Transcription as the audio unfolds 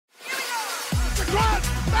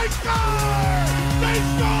They score! They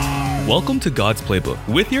score! Welcome to God's Playbook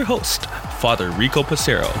with your host, Father Rico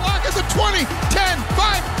Passero. Lock at the 20, 10,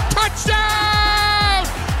 5, touchdown!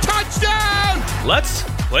 Touchdown! Let's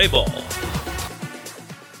play ball.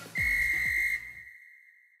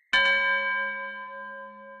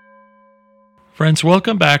 Friends,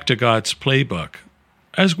 welcome back to God's Playbook.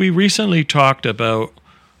 As we recently talked about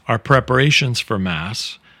our preparations for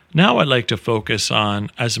Mass, now I'd like to focus on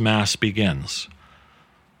as Mass begins.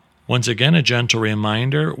 Once again, a gentle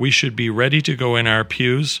reminder, we should be ready to go in our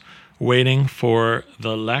pews, waiting for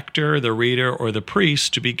the lector, the reader, or the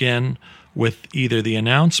priest to begin with either the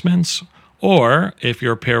announcements, or if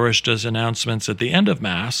your parish does announcements at the end of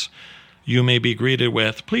Mass, you may be greeted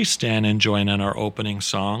with, please stand and join in our opening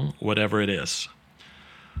song, whatever it is.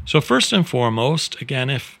 So first and foremost, again,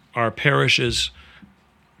 if our parish is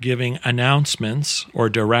giving announcements or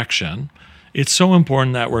direction, it's so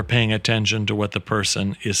important that we're paying attention to what the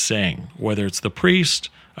person is saying, whether it's the priest,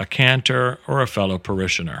 a cantor, or a fellow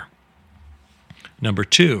parishioner. Number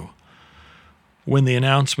 2, when the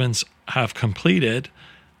announcements have completed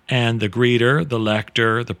and the greeter, the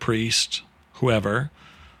lector, the priest, whoever,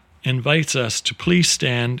 invites us to please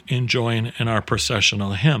stand and join in our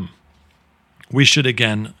processional hymn, we should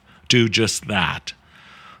again do just that.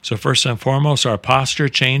 So first and foremost, our posture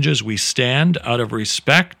changes. We stand out of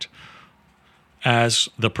respect as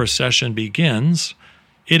the procession begins.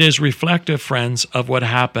 It is reflective, friends, of what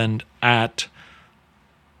happened at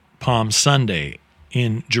Palm Sunday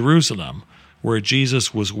in Jerusalem, where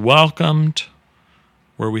Jesus was welcomed,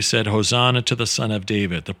 where we said, Hosanna to the Son of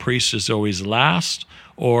David. The priest is always last,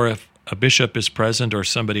 or if a bishop is present or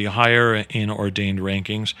somebody higher in ordained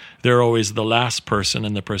rankings, they're always the last person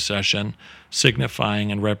in the procession,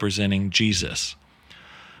 signifying and representing Jesus.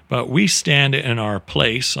 But we stand in our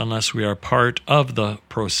place, unless we are part of the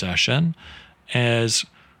procession, as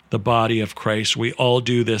the body of Christ. We all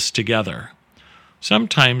do this together.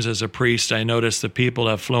 Sometimes as a priest, I notice that people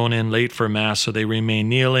have flown in late for Mass, so they remain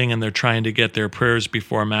kneeling and they're trying to get their prayers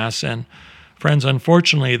before Mass. And friends,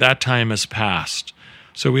 unfortunately, that time has passed.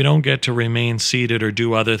 So we don't get to remain seated or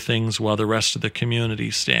do other things while the rest of the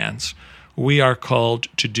community stands. We are called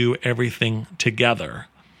to do everything together.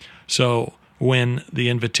 So when the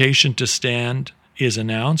invitation to stand is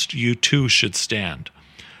announced, you too should stand.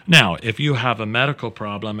 Now, if you have a medical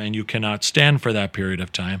problem and you cannot stand for that period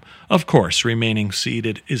of time, of course, remaining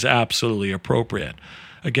seated is absolutely appropriate.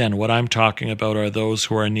 Again, what I'm talking about are those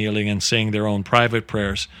who are kneeling and saying their own private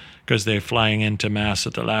prayers because they're flying into Mass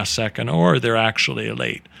at the last second, or they're actually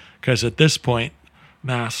late, because at this point,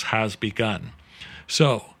 Mass has begun.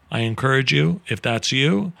 So I encourage you, if that's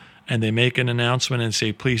you, and they make an announcement and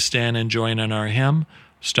say, please stand and join in our hymn,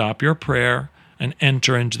 stop your prayer and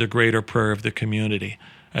enter into the greater prayer of the community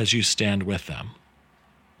as you stand with them.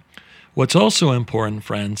 What's also important,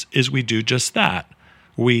 friends, is we do just that.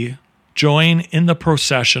 We join in the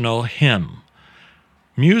processional hymn.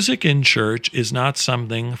 Music in church is not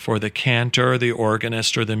something for the cantor, the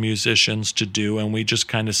organist, or the musicians to do, and we just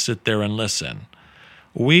kind of sit there and listen.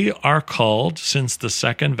 We are called, since the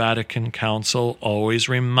Second Vatican Council always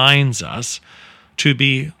reminds us, to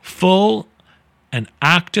be full and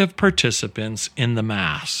active participants in the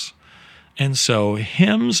Mass. And so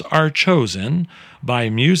hymns are chosen by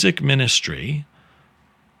music ministry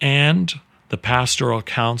and the pastoral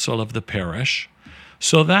council of the parish,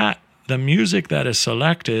 so that the music that is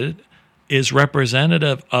selected is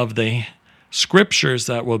representative of the scriptures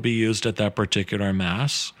that will be used at that particular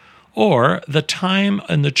Mass, or the time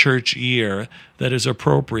in the church year that is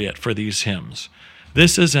appropriate for these hymns.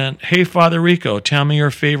 This isn't, hey, Father Rico, tell me your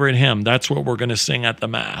favorite hymn. That's what we're going to sing at the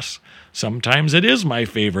Mass. Sometimes it is my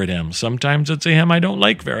favorite hymn. Sometimes it's a hymn I don't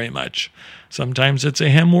like very much. Sometimes it's a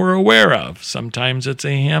hymn we're aware of. Sometimes it's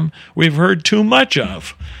a hymn we've heard too much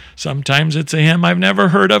of. Sometimes it's a hymn I've never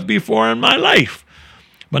heard of before in my life.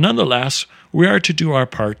 But nonetheless, we are to do our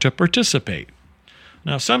part to participate.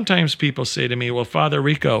 Now, sometimes people say to me, well, Father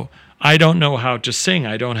Rico, I don't know how to sing.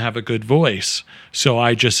 I don't have a good voice, so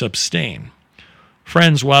I just abstain.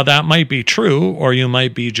 Friends, while that might be true, or you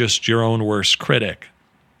might be just your own worst critic,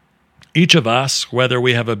 each of us, whether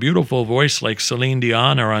we have a beautiful voice like Celine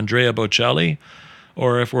Dion or Andrea Bocelli,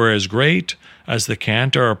 or if we're as great as the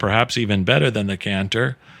cantor, or perhaps even better than the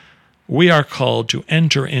cantor, we are called to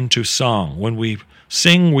enter into song. When we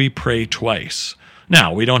sing, we pray twice.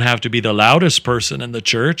 Now, we don't have to be the loudest person in the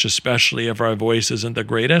church, especially if our voice isn't the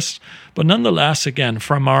greatest, but nonetheless, again,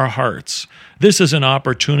 from our hearts, this is an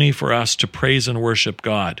opportunity for us to praise and worship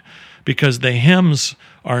God, because the hymns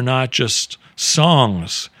are not just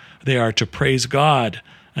songs. They are to praise God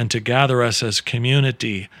and to gather us as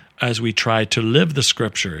community, as we try to live the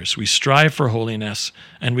scriptures, we strive for holiness,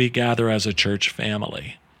 and we gather as a church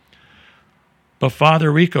family. But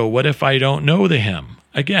Father Rico, what if I don't know the hymn?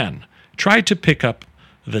 Again, try to pick up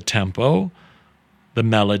the tempo, the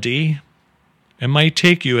melody. It might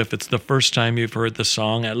take you, if it's the first time you've heard the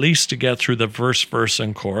song, at least to get through the verse,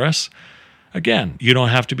 and chorus. Again, you don't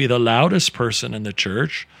have to be the loudest person in the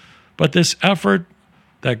church, but this effort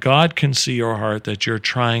that God can see your heart, that you're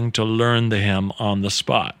trying to learn the hymn on the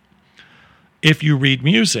spot. If you read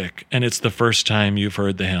music and it's the first time you've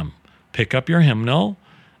heard the hymn, pick up your hymnal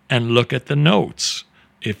and look at the notes.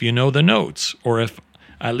 If you know the notes, or if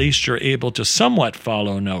at least you're able to somewhat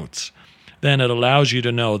follow notes, then it allows you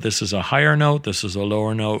to know this is a higher note, this is a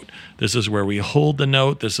lower note, this is where we hold the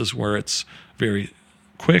note, this is where it's very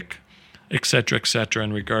quick, etc.,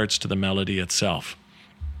 in regards to the melody itself.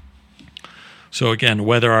 So again,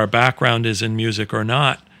 whether our background is in music or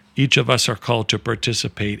not, each of us are called to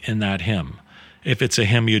participate in that hymn. If it's a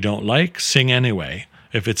hymn you don't like, sing anyway.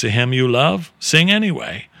 If it's a hymn you love, sing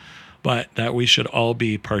anyway. But that we should all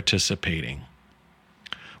be participating.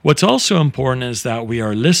 What's also important is that we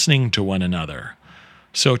are listening to one another.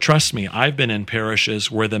 So trust me, I've been in parishes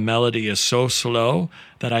where the melody is so slow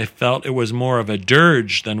that I felt it was more of a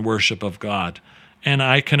dirge than worship of God. And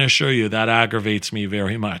I can assure you that aggravates me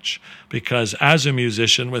very much, because as a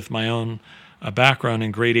musician with my own background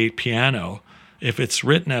in grade 8 piano, if it's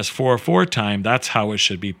written as 4/4 time, that's how it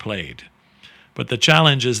should be played. But the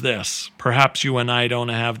challenge is this: perhaps you and I don't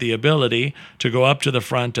have the ability to go up to the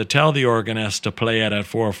front to tell the organist to play it at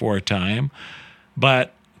 4/4 time,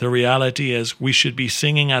 but the reality is we should be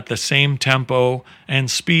singing at the same tempo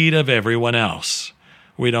and speed of everyone else.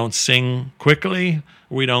 We don't sing quickly,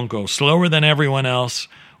 we don't go slower than everyone else,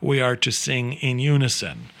 we are to sing in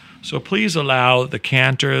unison. So please allow the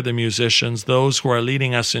cantor, the musicians, those who are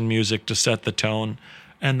leading us in music to set the tone,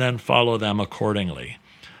 and then follow them accordingly.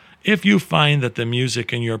 If you find that the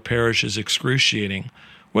music in your parish is excruciating,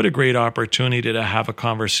 what a great opportunity to have a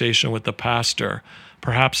conversation with the pastor,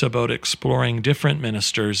 perhaps about exploring different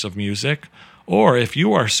ministers of music, or if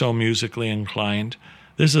you are so musically inclined,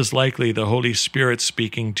 this is likely the Holy Spirit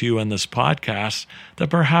speaking to you in this podcast,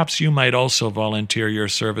 that perhaps you might also volunteer your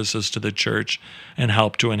services to the church and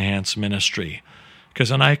help to enhance ministry.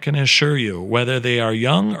 Because I can assure you, whether they are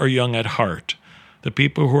young or young at heart, the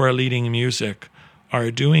people who are leading music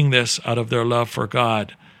are doing this out of their love for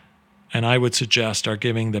God, and I would suggest are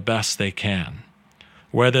giving the best they can.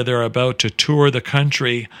 Whether they're about to tour the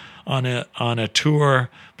country on a tour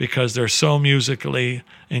because they're so musically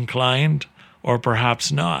inclined, or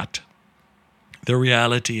perhaps not. The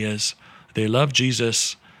reality is they love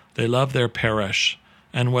Jesus, they love their parish,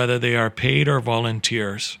 and whether they are paid or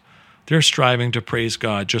volunteers, they're striving to praise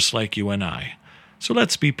God just like you and I. So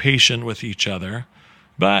let's be patient with each other,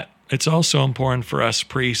 but it's also important for us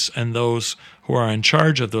priests and those who are in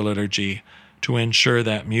charge of the liturgy to ensure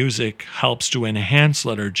that music helps to enhance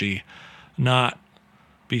liturgy, not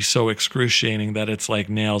be so excruciating that it's like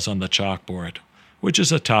nails on the chalkboard, which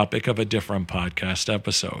is a topic of a different podcast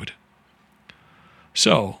episode.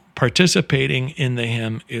 So, participating in the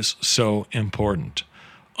hymn is so important.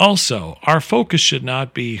 Also, our focus should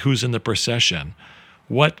not be who's in the procession.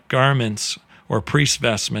 What garments or priest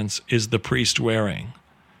vestments is the priest wearing?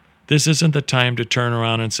 This isn't the time to turn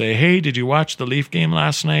around and say, hey, did you watch the Leaf game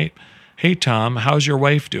last night? Hey, Tom, how's your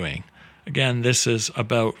wife doing? Again, this is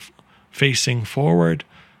about facing forward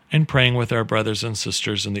and praying with our brothers and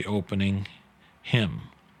sisters in the opening hymn.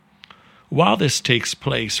 While this takes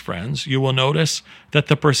place, friends, you will notice that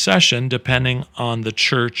the procession, depending on the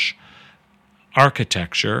church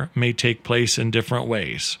architecture, may take place in different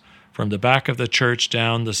ways. From the back of the church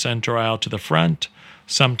down the center aisle to the front,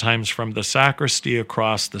 sometimes from the sacristy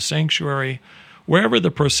across the sanctuary, wherever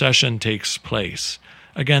the procession takes place.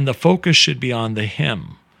 Again, the focus should be on the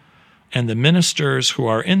hymn, and the ministers who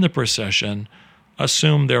are in the procession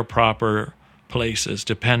assume their proper places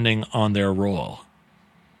depending on their role.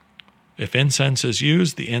 If incense is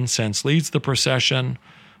used, the incense leads the procession,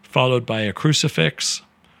 followed by a crucifix,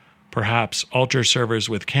 perhaps altar servers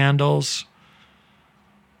with candles.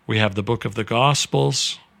 We have the book of the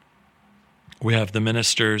Gospels. We have the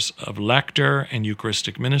ministers of lector and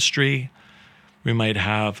Eucharistic ministry. We might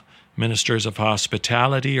have ministers of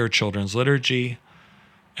hospitality or children's liturgy.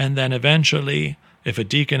 And then eventually, if a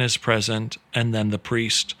deacon is present, and then the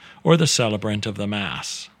priest or the celebrant of the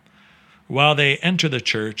Mass. While they enter the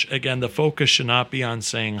church, again, the focus should not be on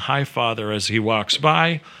saying, "Hi, Father," as he walks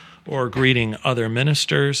by, or greeting other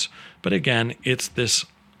ministers, but again, it's this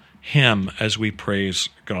hymn as we praise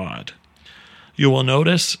God. You will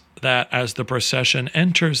notice that as the procession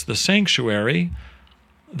enters the sanctuary,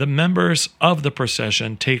 the members of the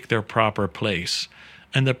procession take their proper place,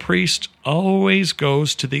 and the priest always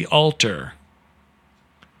goes to the altar.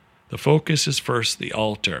 The focus is first the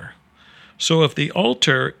altar. So if the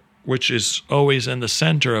altar, which is always in the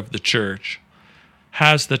center of the church,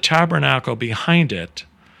 has the tabernacle behind it,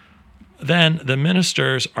 then the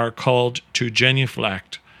ministers are called to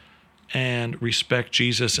genuflect and respect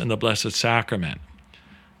Jesus in the Blessed Sacrament.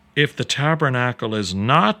 If the tabernacle is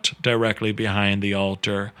not directly behind the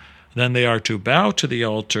altar, then they are to bow to the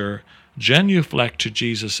altar, genuflect to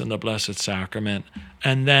Jesus in the Blessed Sacrament,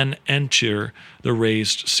 and then enter the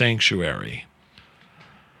raised sanctuary.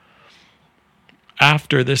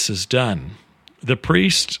 After this is done, the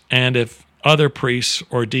priest, and if other priests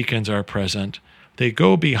or deacons are present, they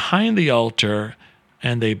go behind the altar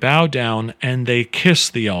and they bow down and they kiss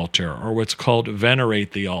the altar, or what's called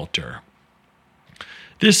venerate the altar.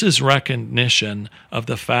 This is recognition of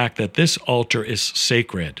the fact that this altar is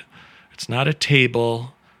sacred. It's not a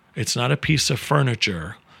table, it's not a piece of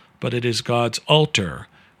furniture, but it is God's altar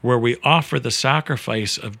where we offer the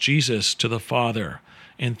sacrifice of Jesus to the Father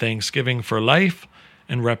in thanksgiving for life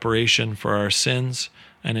and reparation for our sins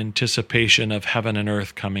and anticipation of heaven and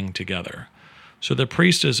earth coming together. So the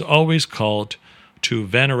priest is always called to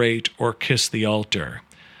venerate or kiss the altar.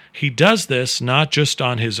 He does this not just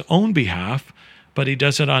on his own behalf, but he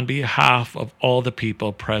does it on behalf of all the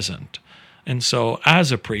people present. And so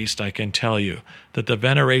as a priest, I can tell you that the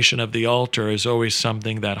veneration of the altar is always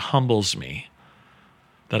something that humbles me,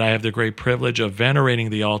 that I have the great privilege of venerating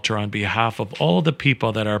the altar on behalf of all the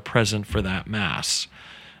people that are present for that Mass,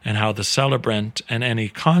 and how the celebrant and any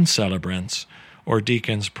concelebrants or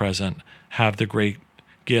deacons present have the great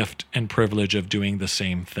gift and privilege of doing the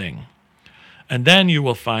same thing. And then you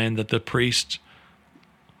will find that the priest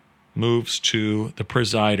moves to the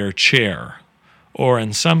presider chair, or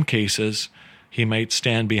in some cases, he might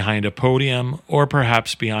stand behind a podium or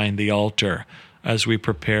perhaps behind the altar as we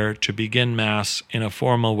prepare to begin Mass in a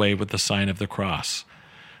formal way with the sign of the cross.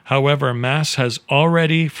 However, Mass has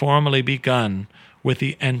already formally begun with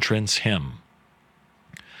the entrance hymn.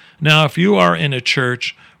 Now, if you are in a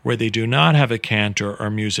church where they do not have a cantor or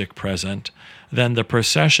music present, then the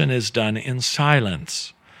procession is done in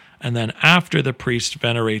silence. And then after the priest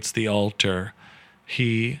venerates the altar,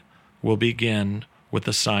 he will begin with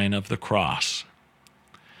the sign of the cross.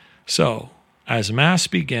 So, as Mass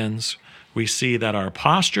begins, we see that our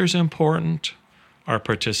posture is important, our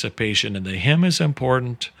participation in the hymn is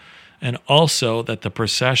important, and also that the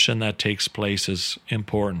procession that takes place is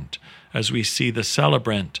important, as we see the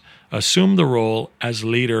celebrant assume the role as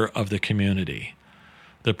leader of the community.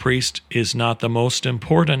 The priest is not the most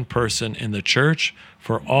important person in the church,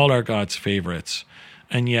 for all are God's favorites,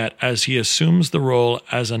 and yet as he assumes the role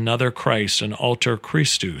as another Christ, an alter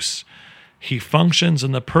Christus, he functions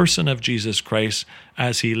in the person of Jesus Christ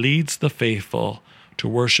as he leads the faithful to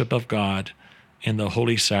worship of God in the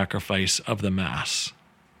holy sacrifice of the Mass.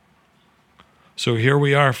 So here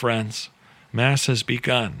we are, friends. Mass has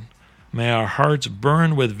begun. May our hearts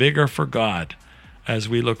burn with vigor for God as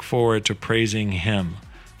we look forward to praising him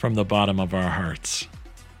from the bottom of our hearts.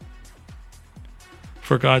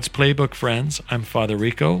 For God's Playbook, friends, I'm Father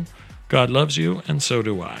Rico. God loves you, and so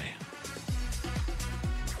do I.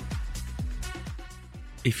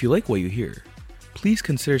 If you like what you hear, please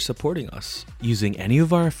consider supporting us using any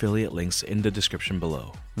of our affiliate links in the description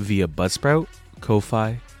below via Buzzsprout,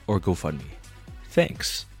 Ko-Fi, or GoFundMe.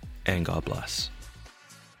 Thanks, and God bless.